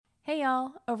Hey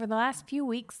y'all, over the last few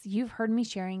weeks, you've heard me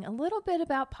sharing a little bit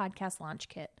about Podcast Launch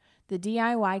Kit, the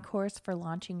DIY course for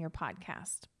launching your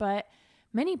podcast. But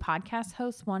many podcast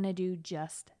hosts want to do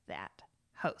just that,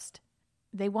 host.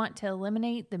 They want to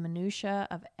eliminate the minutia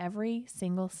of every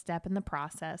single step in the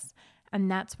process, and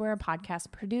that's where a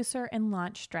podcast producer and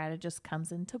launch strategist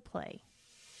comes into play.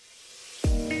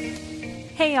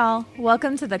 Hey y'all,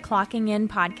 welcome to the Clocking In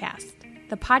podcast.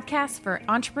 The podcast for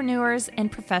entrepreneurs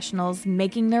and professionals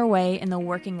making their way in the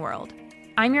working world.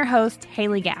 I'm your host,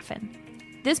 Haley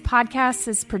Gaffin. This podcast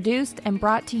is produced and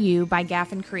brought to you by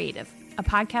Gaffin Creative, a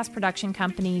podcast production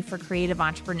company for creative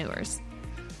entrepreneurs.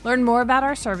 Learn more about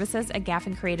our services at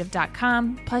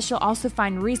gaffincreative.com, plus you'll also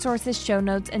find resources, show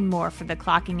notes, and more for the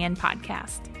Clocking In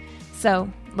podcast.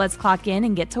 So let's clock in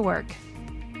and get to work.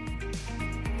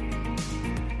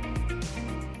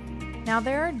 Now,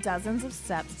 there are dozens of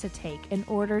steps to take in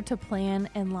order to plan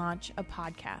and launch a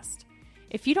podcast.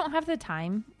 If you don't have the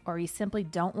time, or you simply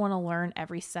don't want to learn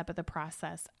every step of the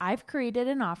process, I've created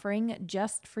an offering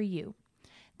just for you.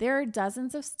 There are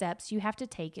dozens of steps you have to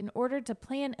take in order to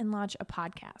plan and launch a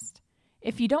podcast.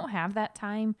 If you don't have that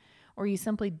time, or you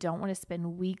simply don't want to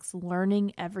spend weeks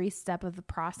learning every step of the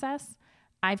process,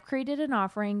 I've created an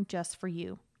offering just for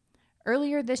you.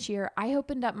 Earlier this year, I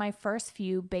opened up my first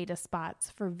few beta spots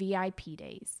for VIP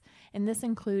days, and this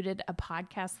included a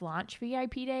podcast launch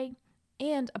VIP day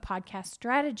and a podcast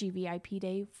strategy VIP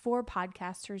day for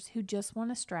podcasters who just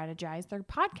want to strategize their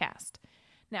podcast.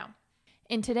 Now,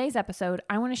 in today's episode,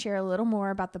 I want to share a little more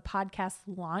about the podcast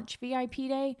launch VIP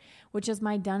day, which is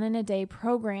my done-in-a-day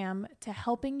program to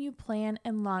helping you plan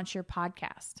and launch your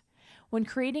podcast. When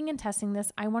creating and testing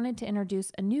this, I wanted to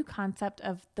introduce a new concept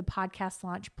of the podcast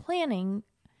launch planning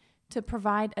to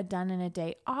provide a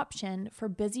done-in-a-day option for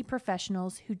busy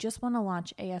professionals who just want to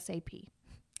launch ASAP.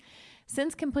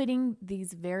 Since completing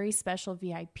these very special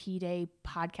VIP Day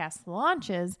podcast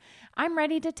launches, I'm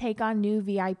ready to take on new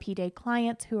VIP Day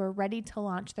clients who are ready to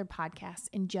launch their podcasts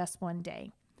in just one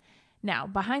day. Now,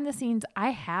 behind the scenes,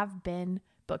 I have been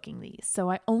booking these, so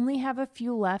I only have a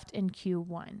few left in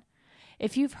Q1.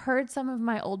 If you've heard some of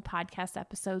my old podcast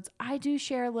episodes, I do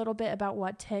share a little bit about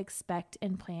what to expect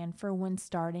and plan for when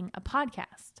starting a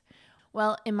podcast.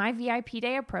 Well, in my VIP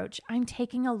Day approach, I'm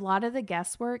taking a lot of the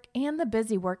guesswork and the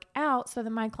busy work out so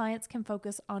that my clients can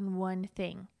focus on one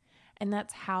thing, and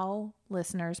that's how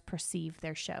listeners perceive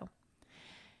their show.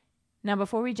 Now,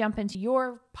 before we jump into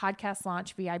your podcast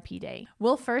launch VIP Day,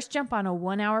 we'll first jump on a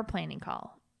 1-hour planning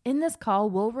call. In this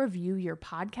call, we'll review your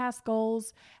podcast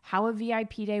goals, how a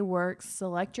VIP day works,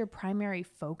 select your primary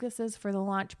focuses for the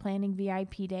launch planning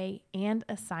VIP day, and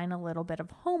assign a little bit of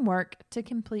homework to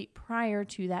complete prior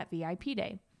to that VIP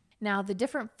day. Now, the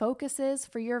different focuses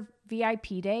for your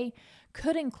VIP day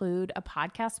could include a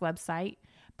podcast website,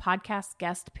 podcast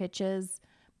guest pitches,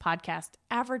 podcast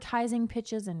advertising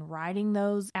pitches and writing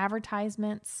those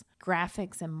advertisements,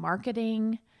 graphics and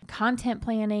marketing, content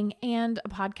planning, and a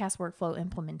podcast workflow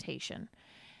implementation.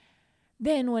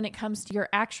 Then when it comes to your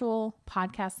actual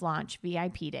podcast launch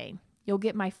VIP day, you'll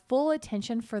get my full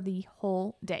attention for the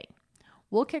whole day.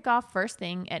 We'll kick off first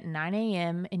thing at 9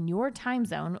 a.m. in your time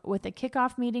zone with a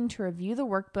kickoff meeting to review the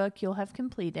workbook you'll have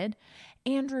completed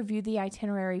and review the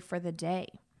itinerary for the day.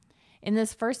 In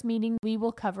this first meeting, we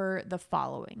will cover the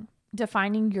following: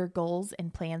 defining your goals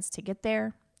and plans to get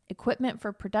there, equipment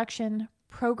for production,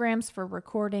 programs for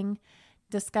recording,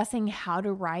 discussing how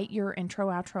to write your intro,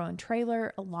 outro, and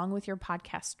trailer along with your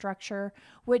podcast structure,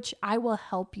 which I will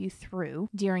help you through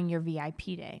during your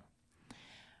VIP day.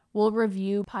 We'll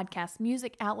review podcast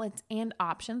music outlets and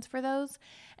options for those,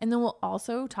 and then we'll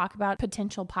also talk about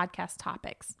potential podcast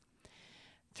topics.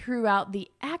 Throughout the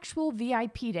actual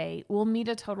VIP day, we'll meet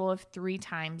a total of 3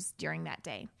 times during that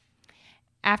day.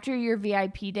 After your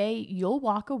VIP day, you'll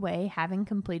walk away having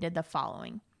completed the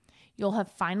following. You'll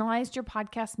have finalized your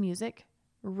podcast music,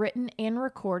 written and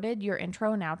recorded your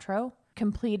intro and outro,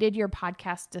 completed your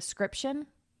podcast description,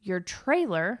 your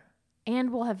trailer,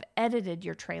 and will have edited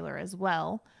your trailer as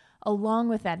well, along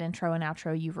with that intro and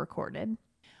outro you've recorded.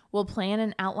 We'll plan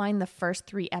and outline the first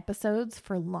 3 episodes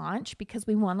for launch because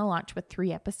we want to launch with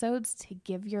 3 episodes to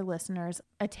give your listeners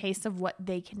a taste of what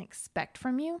they can expect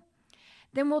from you.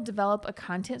 Then we'll develop a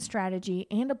content strategy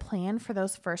and a plan for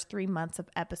those first 3 months of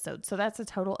episodes. So that's a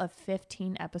total of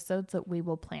 15 episodes that we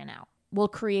will plan out. We'll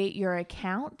create your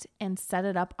account and set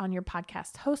it up on your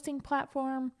podcast hosting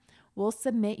platform. We'll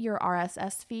submit your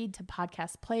RSS feed to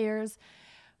podcast players.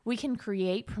 We can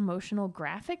create promotional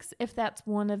graphics if that's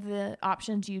one of the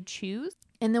options you choose.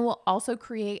 And then we'll also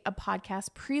create a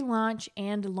podcast pre-launch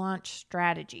and launch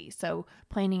strategy. So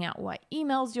planning out what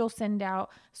emails you'll send out,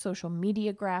 social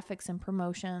media graphics and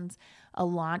promotions, a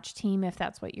launch team if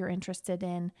that's what you're interested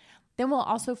in. Then we'll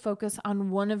also focus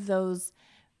on one of those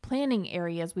planning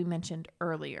areas we mentioned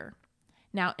earlier.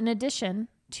 Now, in addition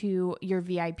to your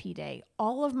VIP day,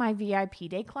 all of my VIP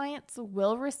day clients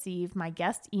will receive my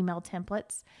guest email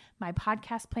templates, my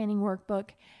podcast planning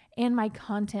workbook, and my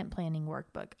content planning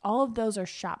workbook. All of those are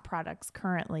shop products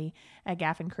currently at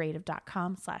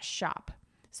gaffincreative.com/shop.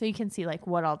 So you can see like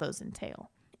what all those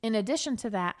entail. In addition to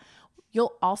that,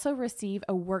 you'll also receive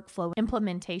a workflow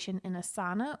implementation in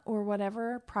Asana or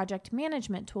whatever project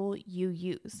management tool you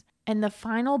use. And the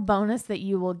final bonus that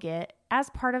you will get as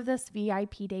part of this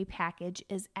VIP day package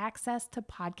is access to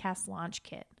Podcast Launch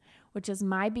Kit, which is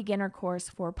my beginner course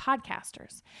for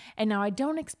podcasters. And now I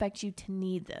don't expect you to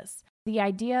need this. The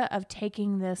idea of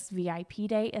taking this VIP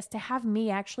day is to have me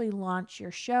actually launch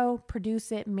your show,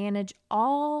 produce it, manage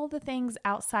all the things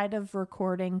outside of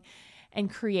recording and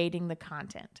creating the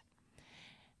content.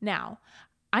 Now,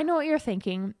 I know what you're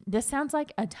thinking. This sounds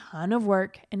like a ton of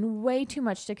work and way too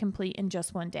much to complete in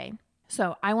just one day.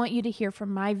 So I want you to hear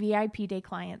from my VIP day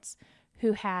clients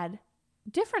who had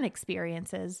different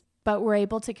experiences, but were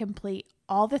able to complete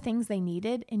all the things they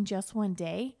needed in just one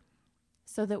day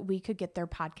so that we could get their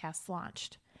podcasts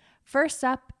launched. First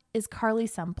up is Carly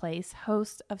Someplace,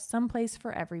 host of Someplace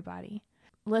for Everybody.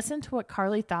 Listen to what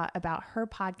Carly thought about her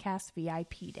podcast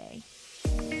VIP day.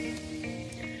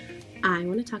 I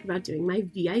want to talk about doing my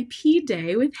VIP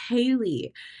day with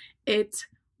Haley. It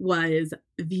was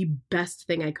the best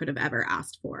thing I could have ever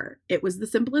asked for. It was the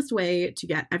simplest way to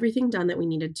get everything done that we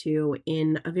needed to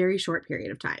in a very short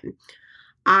period of time.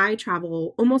 I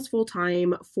travel almost full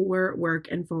time for work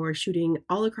and for shooting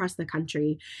all across the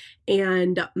country,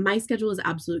 and my schedule is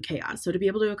absolute chaos. So to be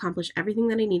able to accomplish everything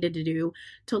that I needed to do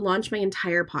to launch my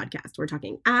entire podcast, we're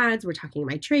talking ads, we're talking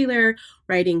my trailer,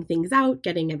 writing things out,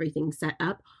 getting everything set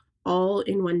up, all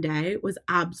in one day was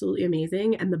absolutely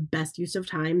amazing and the best use of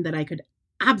time that I could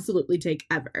absolutely take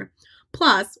ever.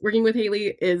 Plus, working with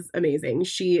Haley is amazing.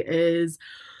 She is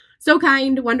so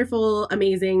kind, wonderful,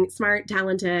 amazing, smart,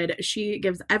 talented. She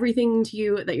gives everything to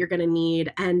you that you're going to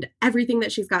need, and everything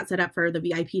that she's got set up for the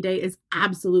VIP day is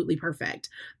absolutely perfect.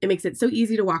 It makes it so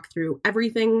easy to walk through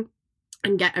everything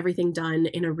and get everything done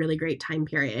in a really great time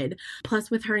period.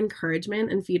 Plus, with her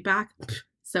encouragement and feedback,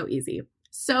 so easy.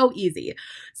 So easy.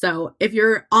 So if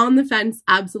you're on the fence,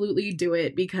 absolutely do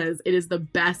it because it is the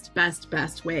best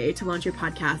way to launch your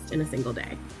podcast in a single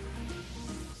day.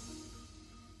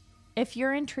 If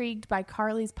you're intrigued by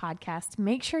Carly's podcast,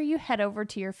 make sure you head over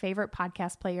to your favorite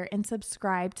podcast player and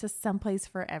subscribe to Someplace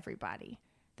for Everybody.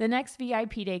 The next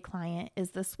VIP day client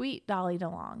is the sweet Dolly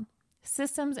DeLong,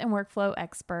 systems and workflow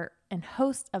expert and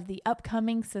host of the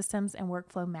upcoming Systems and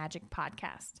Workflow Magic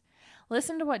podcast.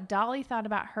 Listen to what Dolly thought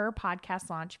about her podcast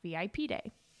launch VIP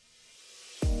day.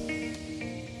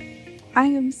 I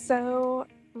am so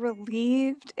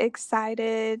relieved,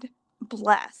 excited,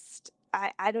 blessed.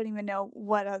 I don't even know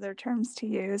what other terms to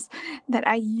use, that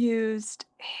I used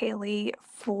Haley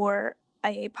for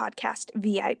a podcast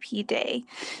VIP day.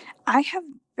 I have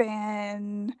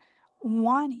been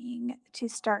wanting to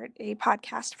start a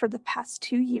podcast for the past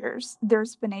 2 years.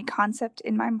 There's been a concept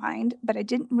in my mind, but I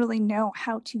didn't really know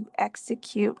how to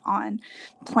execute on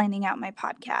planning out my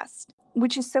podcast,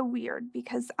 which is so weird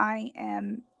because I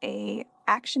am a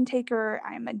action taker,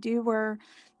 I'm a doer,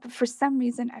 but for some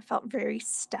reason I felt very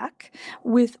stuck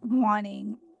with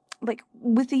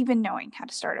with even knowing how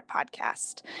to start a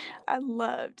podcast. I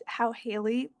loved how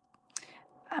Haley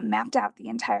mapped out the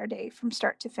entire day from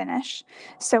start to finish.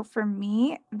 So for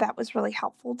me, that was really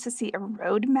helpful to see a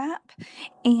roadmap.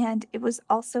 And it was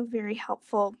also very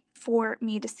helpful for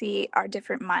me to see our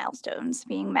different milestones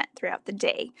being met throughout the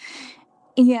day.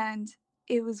 And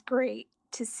it was great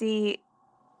to see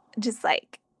just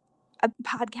like a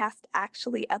podcast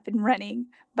actually up and running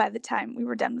by the time we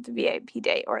were done with the VIP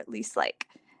day, or at least like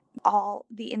all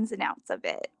the ins and outs of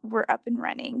it were up and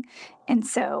running. And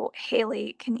so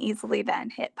Haley can easily then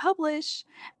hit publish.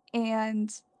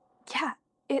 And yeah,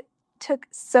 it took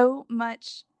so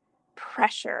much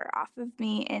pressure off of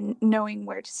me in knowing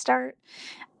where to start.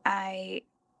 I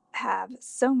have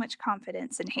so much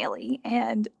confidence in Haley.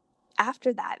 And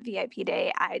after that VIP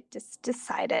day, I just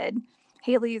decided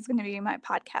Haley is going to be my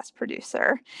podcast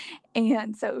producer.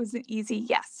 And so it was an easy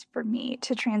yes for me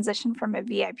to transition from a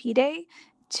VIP day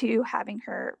to having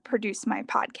her produce my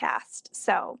podcast.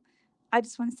 So I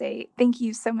just want to say thank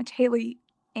you so much, Haley.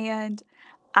 And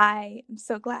I am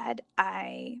so glad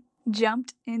I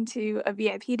jumped into a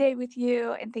VIP day with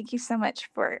you. And thank you so much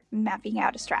for mapping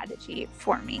out a strategy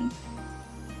for me.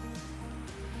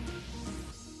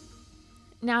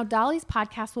 Now, Dolly's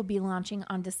podcast will be launching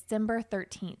on December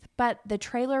 13th, but the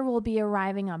trailer will be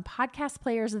arriving on podcast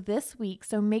players this week,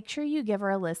 so make sure you give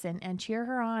her a listen and cheer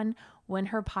her on when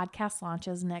her podcast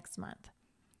launches next month.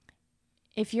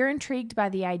 If you're intrigued by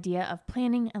the idea of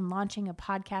planning and launching a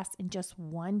podcast in just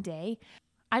one day,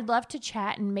 I'd love to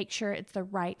chat and make sure it's the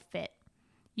right fit.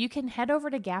 You can head over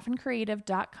to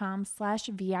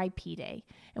gaffincreative.com/VIP day,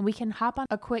 and we can hop on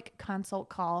a quick consult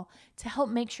call to help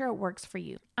make sure it works for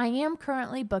you. I am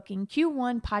currently booking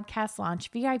Q1 podcast launch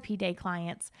VIP day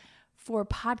clients for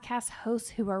podcast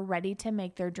hosts who are ready to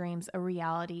make their dreams a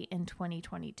reality in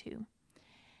 2022.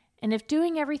 And if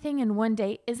doing everything in one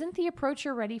day isn't the approach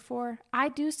you're ready for, I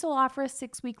do still offer a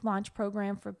 6-week launch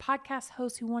program for podcast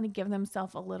hosts who want to give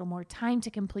themselves a little more time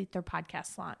to complete their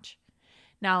podcast launch.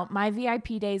 Now, my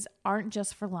VIP days aren't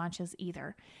just for launches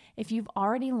either. If you've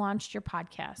already launched your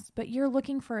podcast, but you're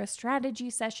looking for a strategy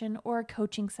session or a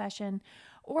coaching session,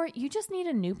 or you just need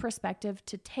a new perspective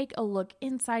to take a look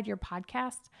inside your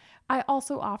podcast, I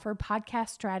also offer podcast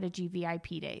strategy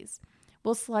VIP days.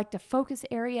 We'll select a focus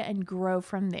area and grow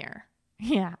from there.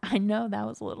 Yeah, I know that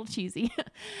was a little cheesy.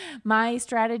 My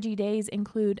strategy days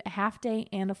include a half day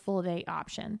and a full day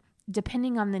option,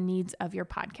 depending on the needs of your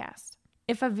podcast.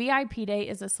 If a VIP day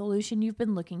is a solution you've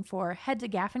been looking for, head to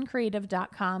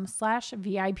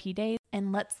gaffincreative.com/VIP days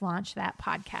and let's launch that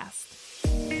podcast.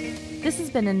 This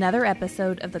has been another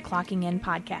episode of the Clocking In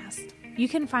podcast. You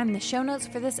can find the show notes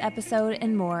for this episode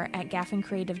and more at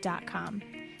gaffincreative.com.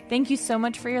 Thank you so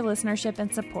much for your listenership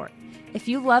and support. If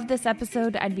you loved this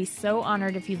episode, I'd be so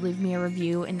honored if you'd leave me a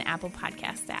review in the Apple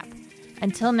Podcast app.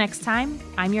 Until next time,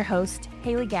 I'm your host,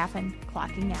 Haley Gaffin,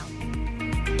 clocking out.